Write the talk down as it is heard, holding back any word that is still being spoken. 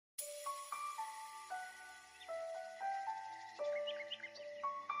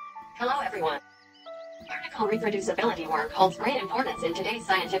Hello everyone. Article reproducibility work holds great importance in today's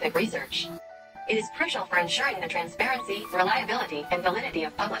scientific research. It is crucial for ensuring the transparency, reliability, and validity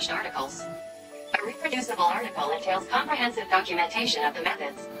of published articles. A reproducible article entails comprehensive documentation of the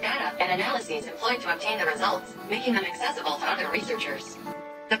methods, data, and analyses employed to obtain the results, making them accessible to other researchers.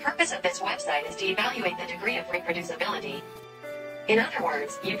 The purpose of this website is to evaluate the degree of reproducibility. In other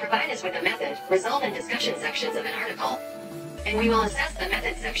words, you provide us with a method, result, and discussion sections of an article, and we will assess the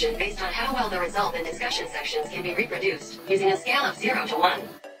method section based on how well the result and discussion sections can be reproduced, using a scale of 0 to 1.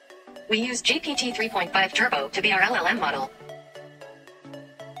 We use GPT3.5 Turbo to be our LLM model.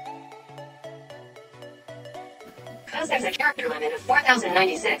 Because there's a character limit of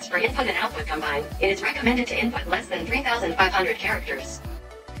 4096 for input and output combined, it is recommended to input less than 3500 characters.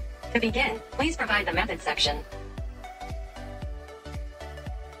 To begin, please provide the method section.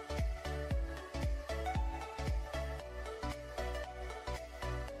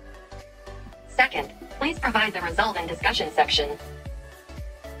 Second, please provide the result and discussion section.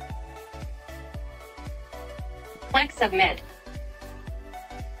 Click Submit.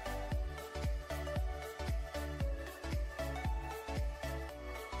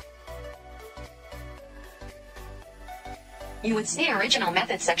 You would see original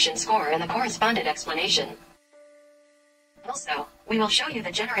method section score and the correspondent explanation. Also, we will show you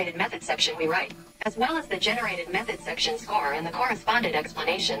the generated method section we write, as well as the generated method section score and the correspondent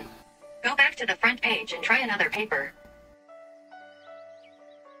explanation. Go back to the front page and try another paper.